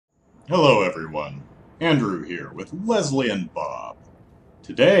Hello everyone, Andrew here with Leslie and Bob.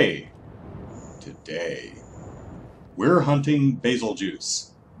 Today, we're hunting Bazelgeuse.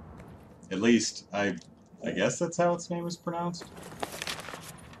 At least, I guess that's how its name is pronounced.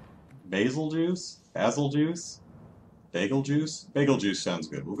 Bazelgeuse? Bazelgeuse? Bagelgeuse? Bagelgeuse sounds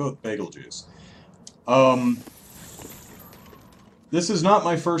good. We'll go with Bagelgeuse. This is not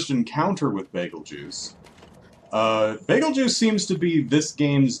my first encounter with Bagelgeuse. Bagelgeuse seems to be this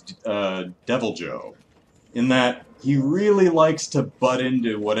game's Devil Joe, in that he really likes to butt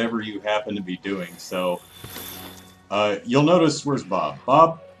into whatever you happen to be doing, so you'll notice, where's Bob?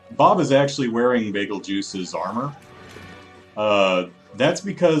 Bob is actually wearing Bagelgeuse's armor. That's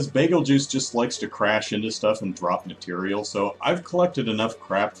because Bagelgeuse just likes to crash into stuff and drop material, so I've collected enough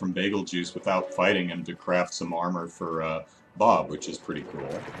crap from Bagelgeuse without fighting him to craft some armor for Bob, which is pretty cool.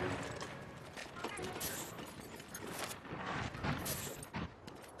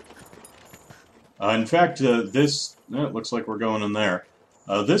 In fact, it looks like we're going in there.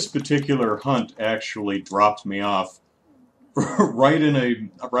 This particular hunt actually dropped me off right in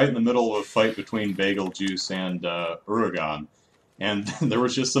the middle of a fight between Bagelgeuse and Uragan, and there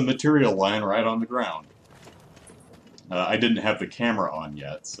was just some material lying right on the ground. I didn't have the camera on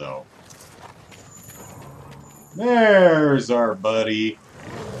yet, so there's our buddy.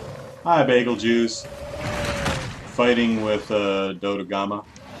 Hi, Bagelgeuse. Fighting with Dodogama.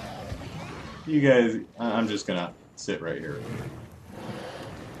 You guys, I'm just gonna sit right here.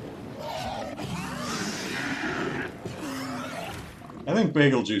 I think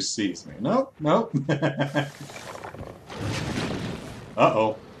Bagelgeuse sees me. Nope, nope.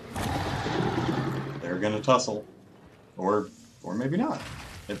 Uh-oh. They're gonna tussle. Or maybe not.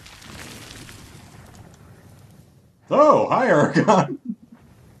 Oh, hi, Aragon.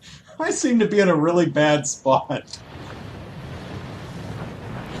 I seem to be in a really bad spot.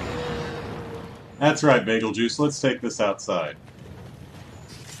 That's right, Bagelgeuse. Let's take this outside.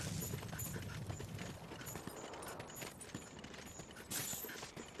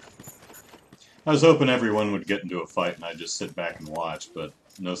 I was hoping everyone would get into a fight and I'd just sit back and watch, but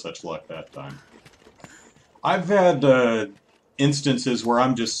no such luck that time. I've had instances where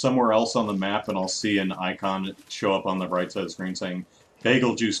I'm just somewhere else on the map and I'll see an icon show up on the right side of the screen saying,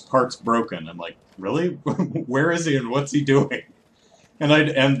 Bagelgeuse parts broken. I'm like, really? Where is he and what's he doing? And I'd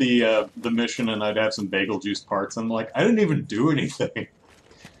end the mission, and I'd have some Bagelgeuse parts. I'm like, I didn't even do anything.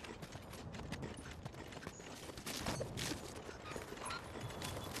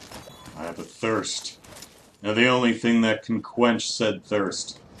 I have a thirst. Now the only thing that can quench said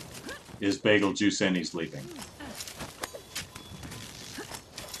thirst is Bagelgeuse, and he's leaving.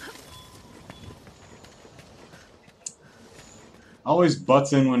 Always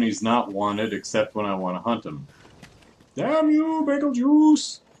butts in when he's not wanted, except when I want to hunt him. Damn you,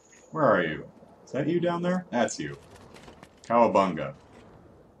 Bagelgeuse! Where are you? Is that you down there? That's you. Cowabunga.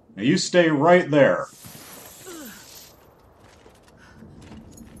 Now you stay right there.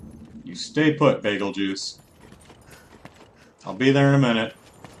 You stay put, Bagelgeuse. I'll be there in a minute.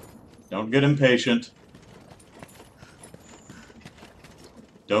 Don't get impatient.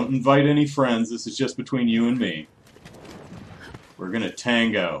 Don't invite any friends. This is just between you and me. We're gonna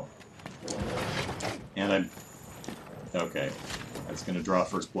tango. And I'm... Okay, that's going to draw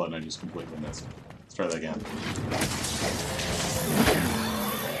first blood and I just completely missed. Let's try that again.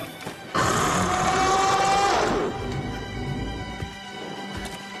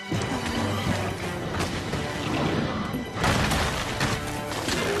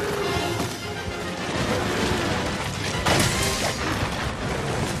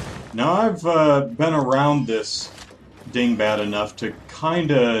 Now I've been around this dingbat enough to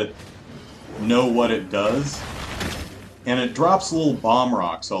kind of know what it does. And it drops little bomb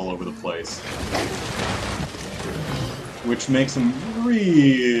rocks all over the place, which makes them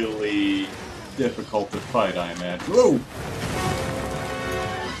really difficult to fight, I imagine. Whoa!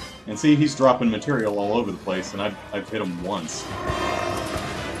 And see, he's dropping material all over the place, and I've hit him once.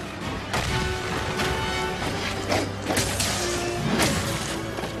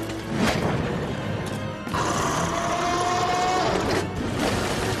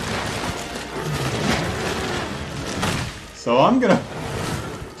 So I'm gonna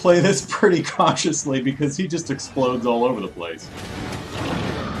play this pretty cautiously because he just explodes all over the place.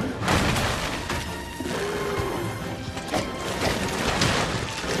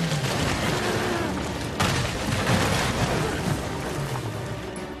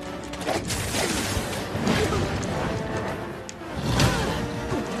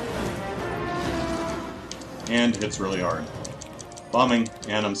 And hits really hard. Bombing,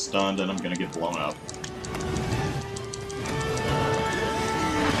 and I'm stunned, and I'm gonna get blown up.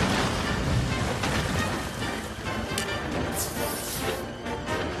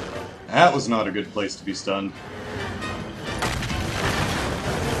 That was not a good place to be stunned.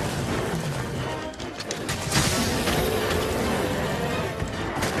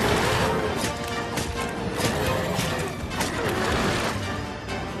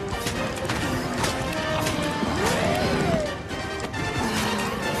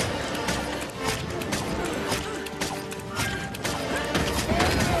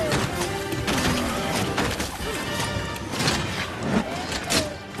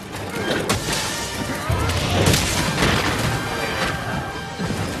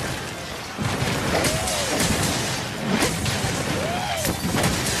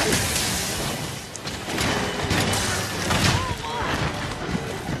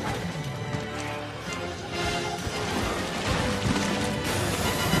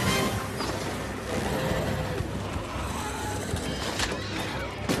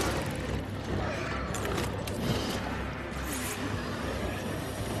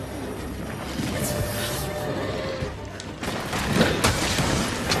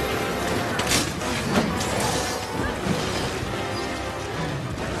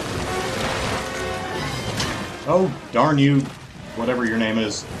 Oh, darn you, whatever your name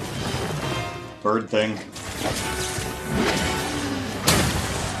is. Bird thing.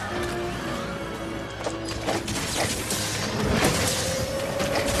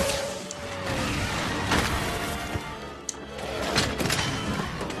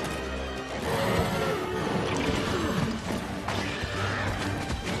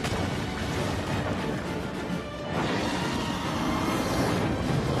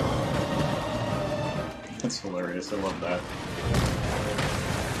 That's hilarious, I love that.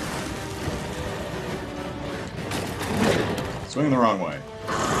 Swing the wrong way.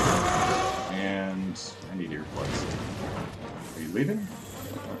 And I need earplugs. Are you leaving?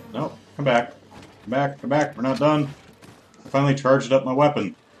 No, come back. Come back, come back, we're not done. I finally charged up my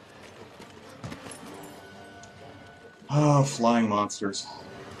weapon. Oh, flying monsters.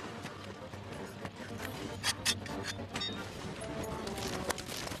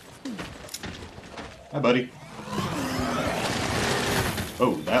 Hi, buddy.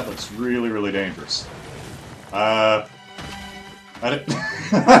 Oh, that looks really, really dangerous. I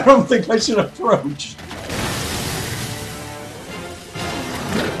don't think I should approach.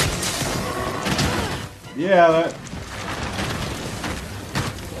 Yeah, that...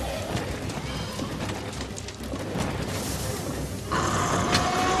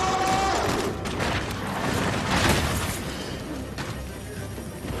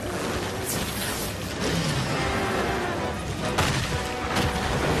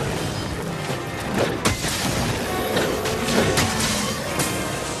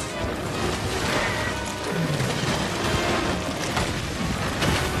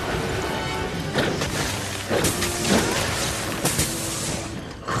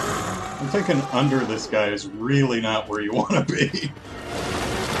 I'm thinking under this guy is really not where you want to be.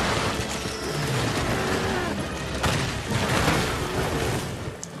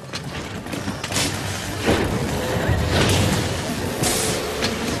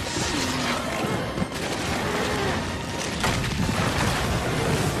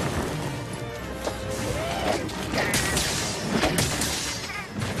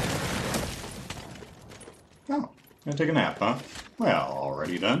 Oh, gonna take a nap, huh? Well,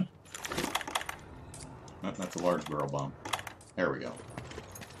 already done. That's a large barrel bomb. There we go.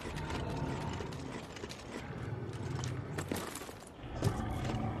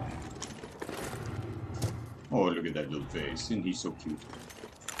 Oh, look at that little face. Isn't he so cute?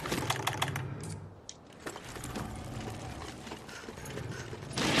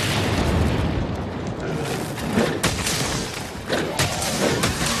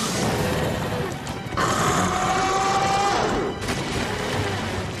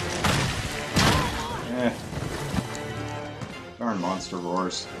 Monster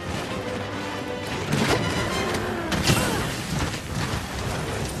roars.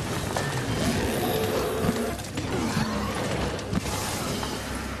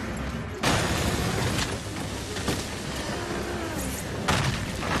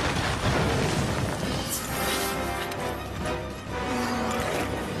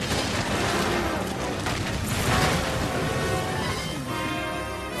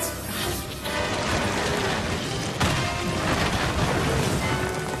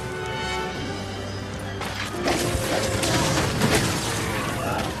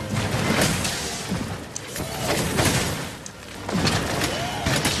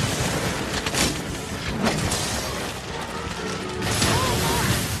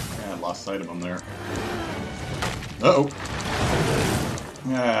 Sight of him there. Uh-oh.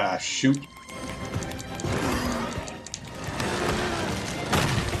 Ah, shoot.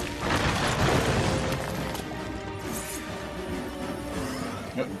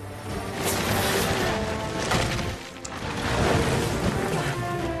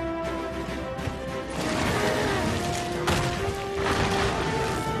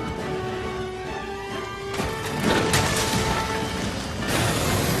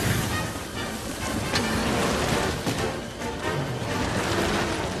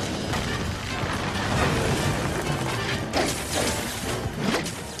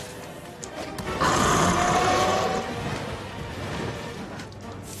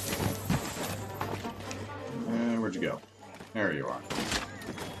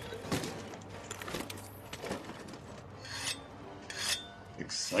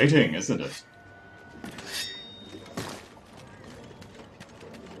 Exciting, isn't it?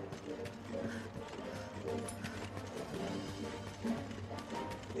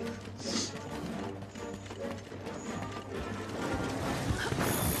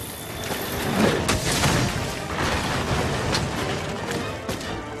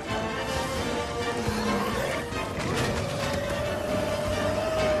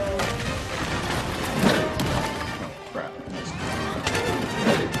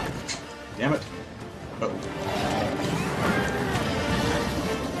 Damn it. Uh-oh.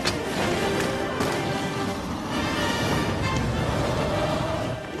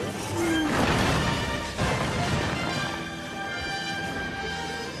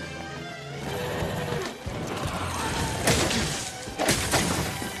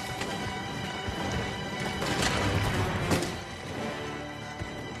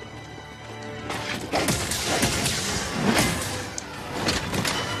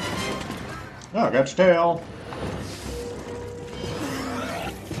 Oh, I got your tail.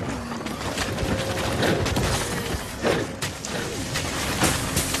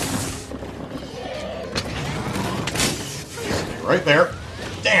 Stay right there.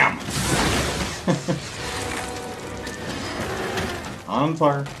 Damn! On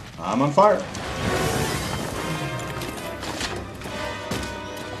fire. I'm on fire.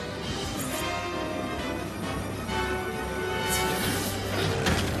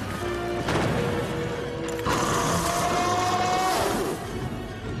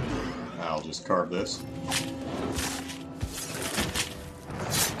 I'll just carve this.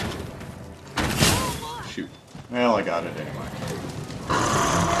 Shoot. Well, I got it anyway.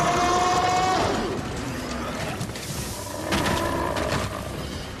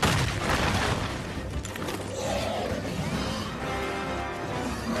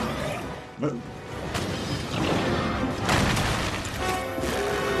 But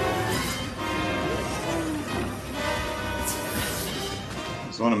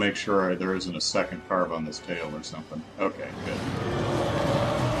just want to make sure there isn't a second carve on this tail or something. Okay, good.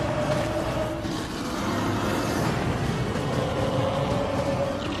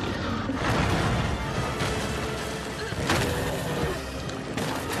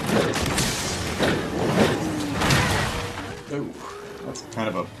 Oh, that's kind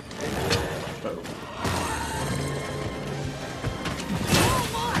of a... Uh-oh.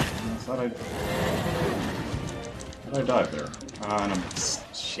 I thought I died there. And I'm...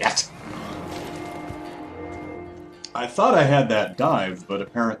 Shit! I thought I had that dive, but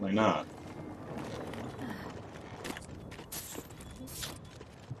apparently not.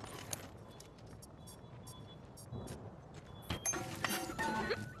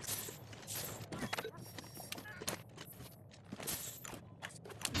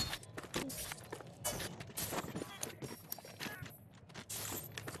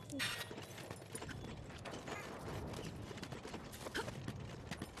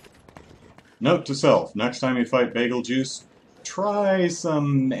 Note to self, next time you fight Bazelgeuse, try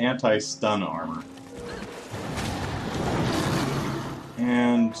some anti-stun armor.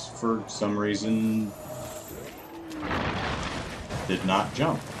 And for some reason, did not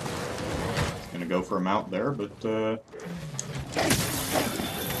jump. Gonna go for a mount there, but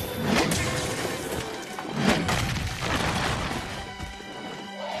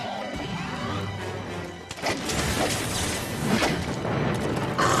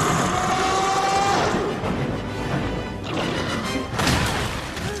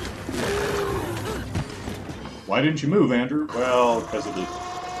why didn't you move, Andrew? Well, because of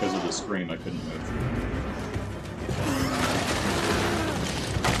the scream, I couldn't move.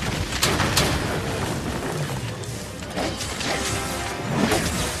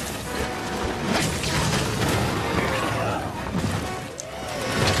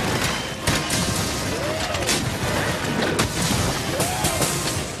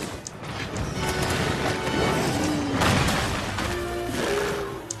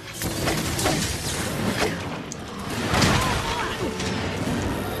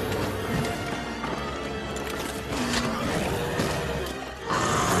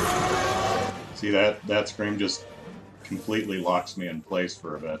 See, that scream just completely locks me in place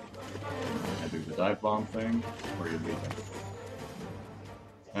for a bit. I do the dive bomb thing, or you're leaving.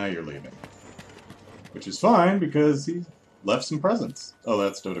 Now you're leaving. Which is fine, because he left some presents. Oh,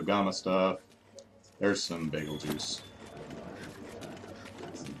 that's Dodogama stuff. There's some Bazelgeuse.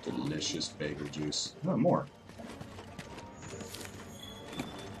 Some delicious Bazelgeuse. Oh, more.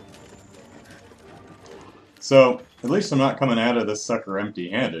 So, at least I'm not coming out of this sucker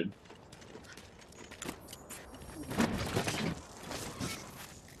empty-handed.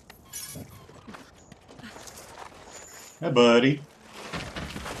 Hi, buddy.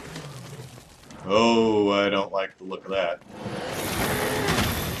 Oh, I don't like the look of that.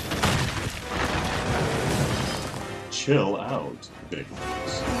 Chill out, big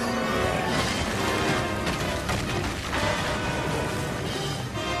folks.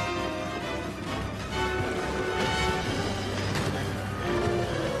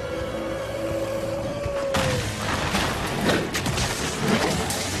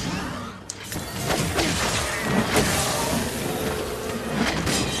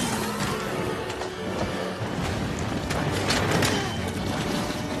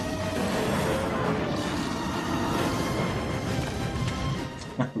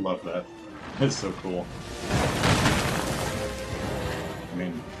 I love that. It's so cool. I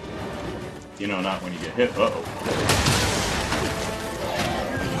mean, you know, not when you get hit. Uh-oh.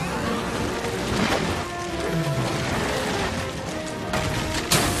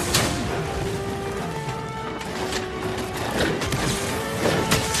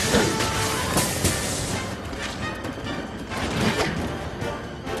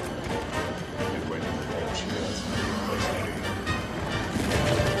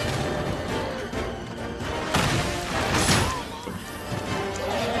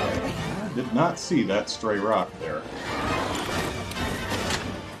 Not see that stray rock there.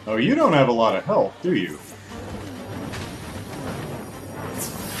 Oh, you don't have a lot of health, do you?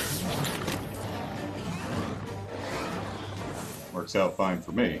 Works out fine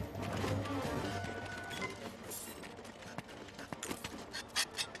for me.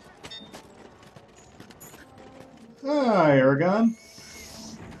 Hi, Aragon.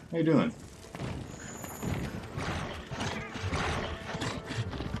 How you doing?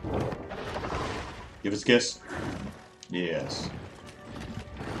 Give us a kiss. Yes.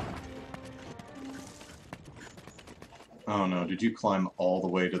 Oh no, did you climb all the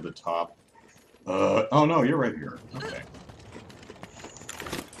way to the top? Oh no, you're right here. Okay.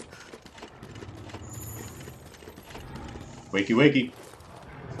 Wakey wakey.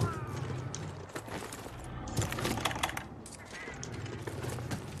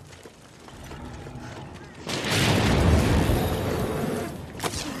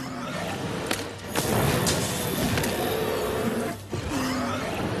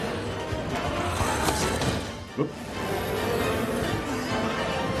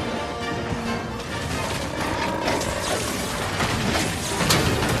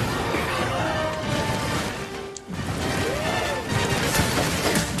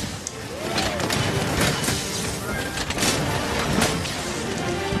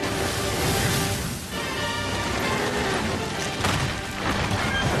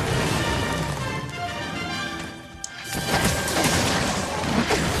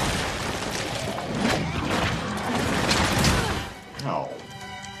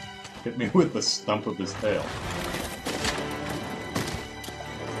 Hit me with the stump of his tail.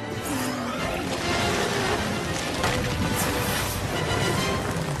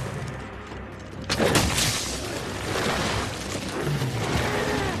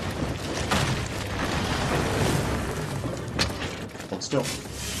 Hold still.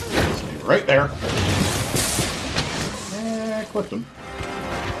 Stay right there. Clipped him.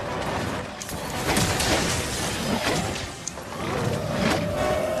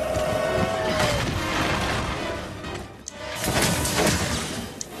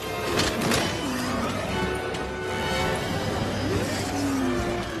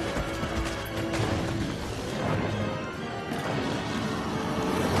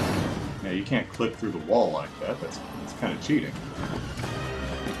 You can't clip through the wall like that. That's kind of cheating.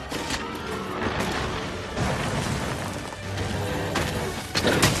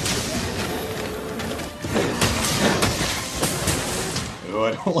 Oh,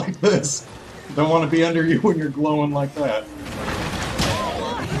 I don't like this. Don't want to be under you when you're glowing like that.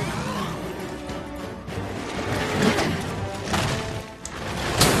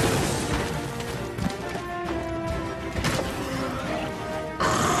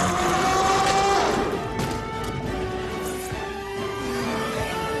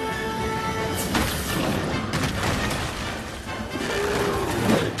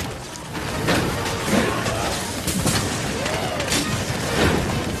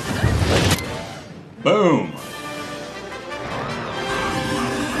 Boom!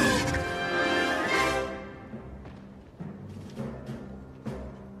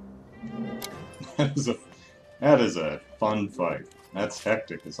 That is a fun fight. That's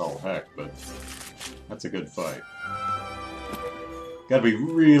hectic as all heck, but that's a good fight. Gotta be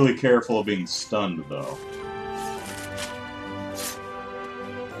really careful of being stunned, though.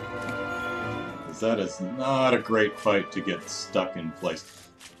 Because that is not a great fight to get stuck in place.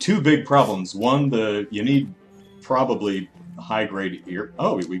 Two big problems. One, you need probably high-grade ear...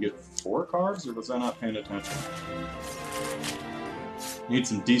 Oh, we get 4 cards, or was I not paying attention? Need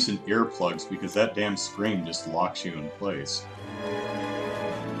some decent earplugs, because that damn screen just locks you in place.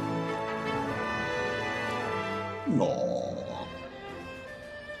 Aww.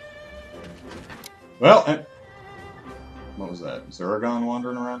 Well, what was that? Zuragon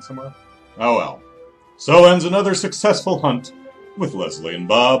wandering around somewhere? Oh well. So ends another successful hunt with Leslie and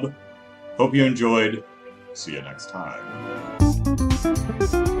Bob. Hope you enjoyed. See you next time.